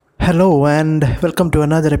Hello, and welcome to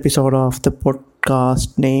another episode of the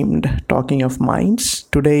podcast named Talking of Minds.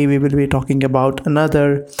 Today, we will be talking about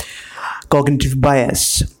another cognitive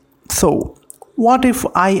bias. So, what if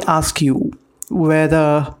I ask you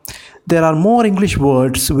whether there are more English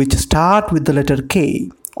words which start with the letter K,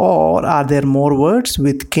 or are there more words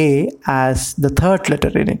with K as the third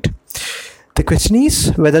letter in it? The question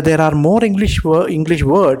is whether there are more English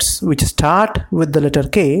words which start with the letter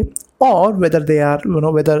K, or whether there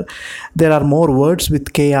are more words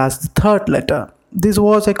with K as the third letter. This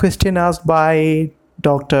was a question asked by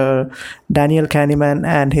Dr. Daniel Kahneman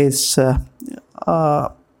and his friend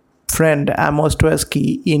Amos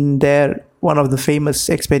Tversky in their one of the famous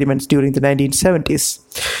experiments during the 1970s.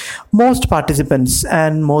 Most participants,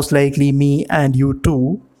 and most likely me and you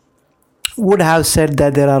too, would have said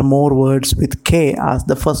that there are more words with K as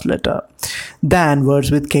the first letter than words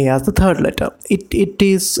with K as the third letter. It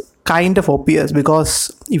is kind of obvious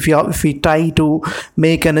because if we try to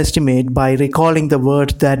make an estimate by recalling the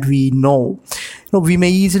words that we know, we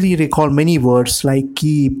may easily recall many words like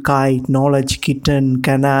keep, kite, knowledge, kitten,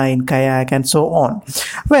 canine, kayak, and so on.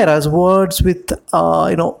 Whereas words with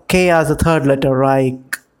K as the third letter,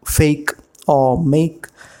 like fake or make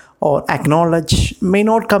or acknowledge, may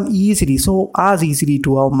not come as easily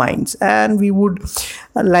to our minds, and we would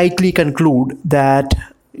likely conclude that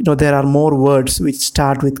there are more words which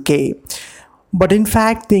start with K. But in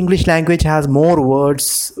fact, the English language has more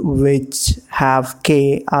words which have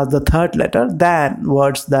K as the third letter than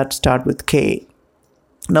words that start with K.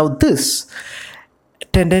 Now, this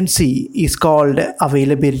tendency is called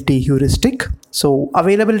availability heuristic. So,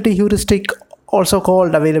 availability heuristic, also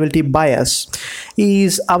called availability bias,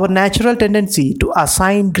 is our natural tendency to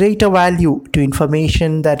assign greater value to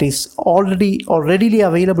information that is already or readily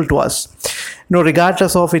available to us,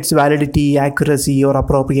 regardless of its validity, accuracy, or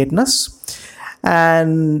appropriateness.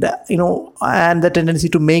 And the tendency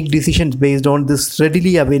to make decisions based on this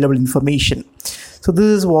readily available information. So this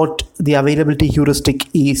is what the availability heuristic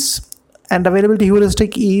is. And availability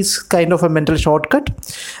heuristic is kind of a mental shortcut.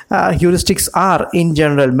 Heuristics are, in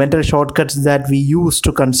general, mental shortcuts that we use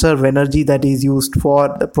to conserve energy that is used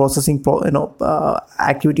for the processing,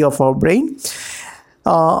 activity of our brain.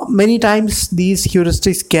 Many times, these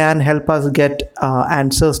heuristics can help us get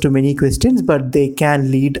answers to many questions, but they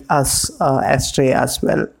can lead us astray as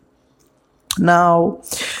well. Now,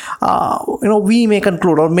 we may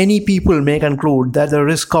conclude, or many people may conclude, that the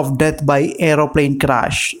risk of death by aeroplane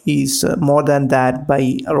crash is more than that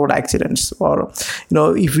by road accidents. Or,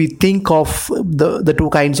 if we think of the two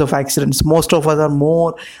kinds of accidents, most of us are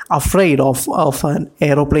more afraid of an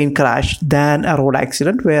aeroplane crash than a road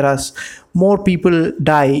accident, whereas more people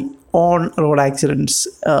die on road accidents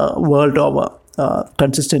world over.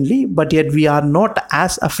 Consistently, but yet we are not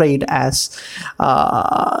as afraid as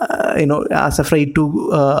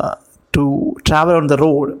to travel on the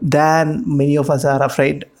road than many of us are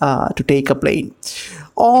afraid to take a plane.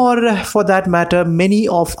 Or for that matter, many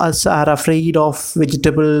of us are afraid of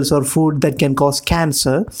vegetables or food that can cause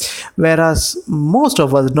cancer, whereas most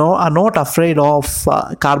of us are not afraid of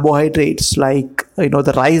carbohydrates like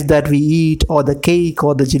the rice that we eat, or the cake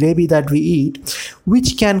or the jalebi that we eat,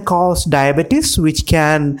 which can cause diabetes, which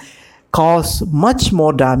can cause much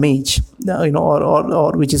more damage,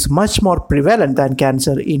 or which is much more prevalent than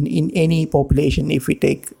cancer in any population if we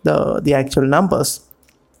take the actual numbers.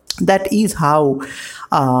 That is how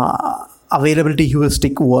availability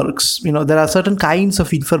heuristic works. There are certain kinds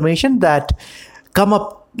of information that come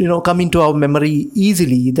into our memory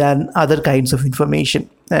easily than other kinds of information,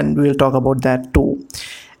 and we'll talk about that too.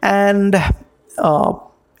 And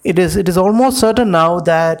it is almost certain now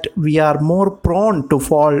that we are more prone to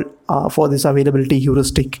fall for this availability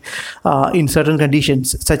heuristic in certain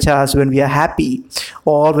conditions, such as when we are happy,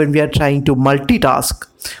 or when we are trying to multitask,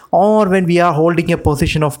 or when we are holding a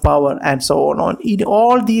position of power, and so on. In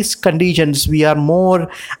all these conditions, we are more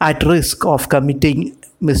at risk of committing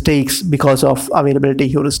mistakes because of availability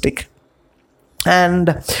heuristic.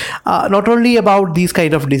 And not only about these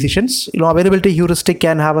kind of decisions, availability heuristic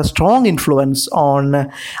can have a strong influence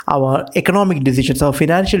on our economic decisions, our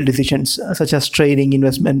financial decisions, such as trading,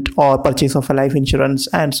 investment, or purchase of a life insurance,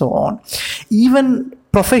 and so on. Even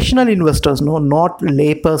professional investors, not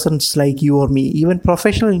laypersons like you or me, even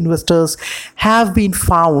professional investors have been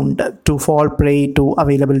found to fall prey to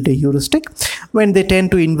availability heuristic when they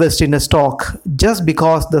tend to invest in a stock just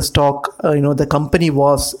because the stock, the company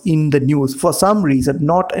was in the news for some reason,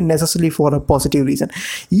 not necessarily for a positive reason,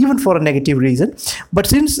 even for a negative reason. But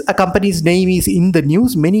since a company's name is in the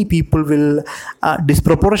news, many people will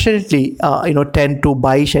disproportionately, tend to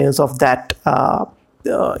buy shares of that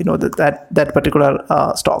that particular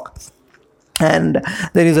stock. And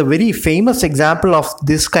there is a very famous example of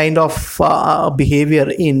this kind of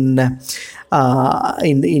behavior in the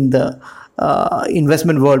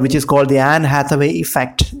investment world, which is called the Anne Hathaway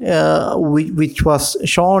effect, which was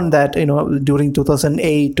shown that during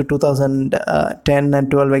 2008 to 2010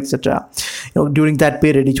 and 12, etc. During that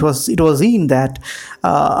period, it was seen that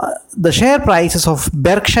the share prices of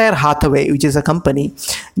Berkshire Hathaway, which is a company,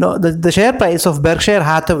 the share price of Berkshire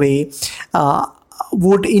Hathaway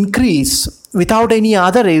would increase without any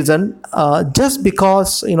other reason, just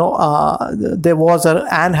because there was an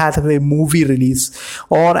Anne Hathaway movie release,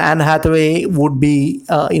 or Anne Hathaway would be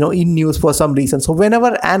in news for some reason. So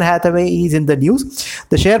whenever Anne Hathaway is in the news,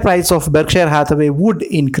 the share price of Berkshire Hathaway would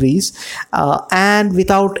increase, and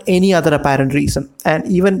without any other apparent reason. And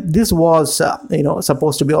even this was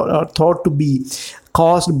supposed to be, or thought to be,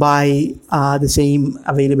 caused by the same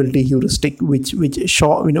availability heuristic, which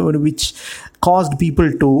caused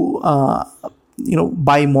people to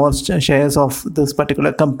buy more shares of this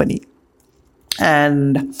particular company.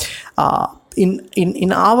 And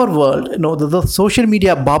in our world, the social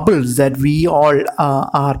media bubbles that we all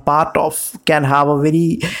are part of can have a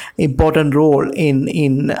very important role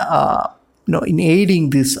in aiding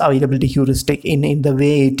this availability heuristic in the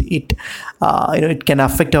way it can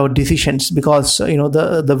affect our decisions, because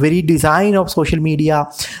the very design of social media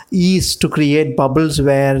is to create bubbles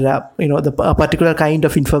where a particular kind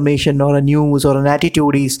of information or a news or an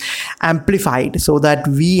attitude is amplified, so that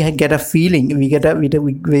we get a feeling, we get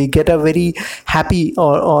a very happy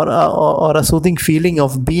or a soothing feeling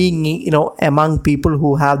of being among people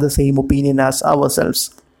who have the same opinion as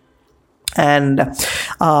ourselves. And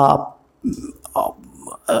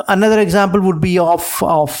another example would be of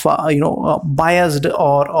biased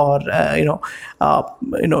or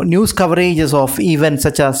news coverages of events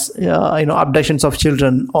such as abductions of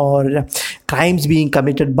children, or crimes being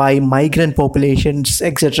committed by migrant populations,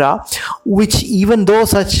 etc., which, even though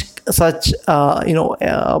such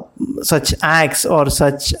acts or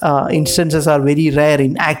such instances are very rare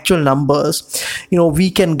in actual numbers,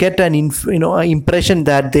 we can get an impression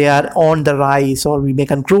that they are on the rise, or we may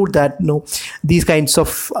conclude that these kinds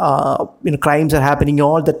of crimes are happening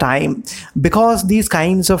all the time, because these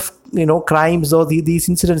kinds of crimes, or these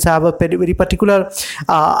incidents have a very particular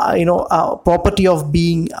property of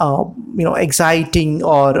being exciting,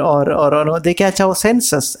 or they catch our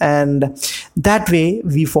senses, and that way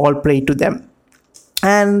we fall prey to them.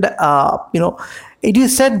 And it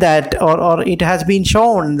is said that, or it has been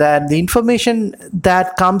shown that the information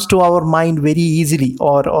that comes to our mind very easily,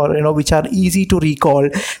 or which are easy to recall,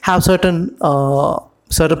 have certain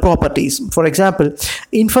properties. For example,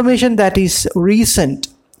 information that is recent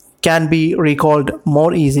can be recalled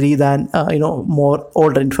more easily than more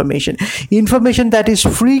older information. Information that is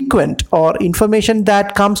frequent, or information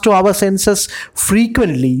that comes to our senses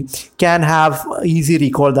frequently, can have easy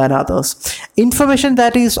recall than others. Information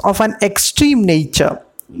that is of an extreme nature,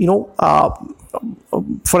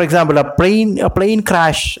 for example, a plane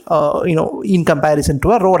crash, in comparison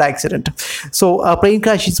to a road accident. So a plane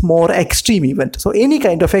crash is more extreme event. So any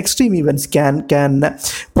kind of extreme events can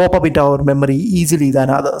pop up into our memory easily than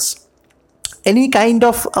others. Any kind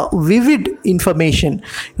of vivid information,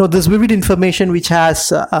 this vivid information which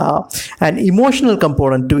has an emotional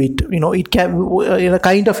component to it, it can, a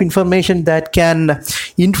kind of information that can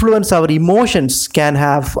influence our emotions, can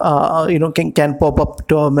have, can pop up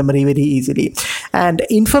to our memory very easily. And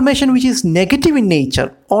information which is negative in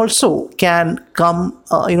nature also can come,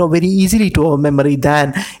 very easily to our memory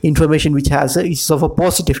than information which is of a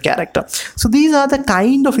positive character. So these are the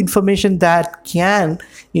kind of information that can,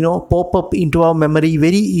 pop up into our memory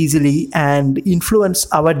very easily and influence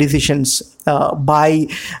our decisions by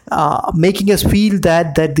making us feel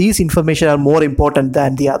that these information are more important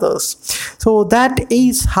than the others. So that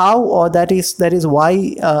is how, or that is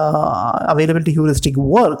why availability heuristic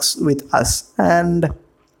works with us. And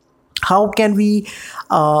how can we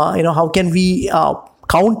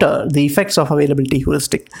counter the effects of availability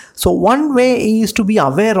heuristic? So one way is to be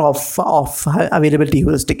aware of availability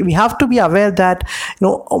heuristic. We have to be aware that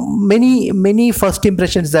many first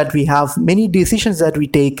impressions that we have, many decisions that we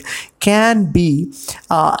take, can be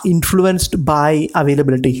influenced by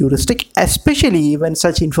availability heuristic, especially when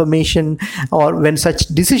such information or when such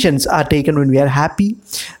decisions are taken when we are happy,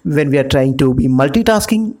 when we are trying to be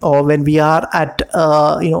multitasking, or when we are at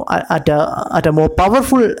a more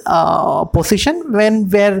powerful position,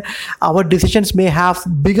 where our decisions may have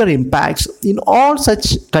bigger impacts. In all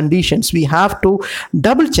such conditions, we have to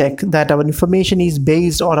double check that our information is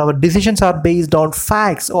based, or our decisions are based on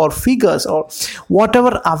facts or figures or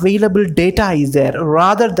whatever available available data is there,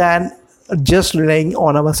 rather than just relying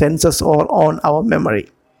on our senses or on our memory.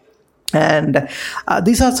 And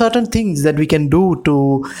these are certain things that we can do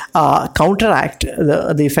to counteract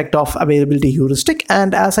the effect of availability heuristic.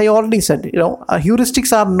 And as I already said,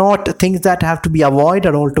 heuristics are not things that have to be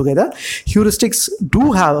avoided altogether. Heuristics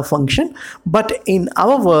do have a function, but in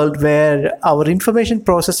our world where our information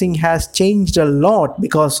processing has changed a lot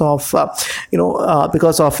because of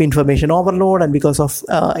because of information overload, and because of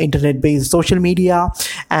internet-based social media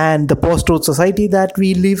and the post-truth society that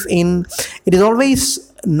we live in, it is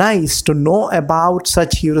always nice to know about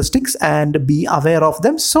such heuristics and be aware of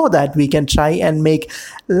them, so that we can try and make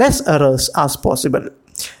less errors as possible.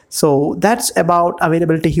 So that's about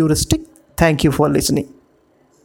availability heuristic. Thank you for listening.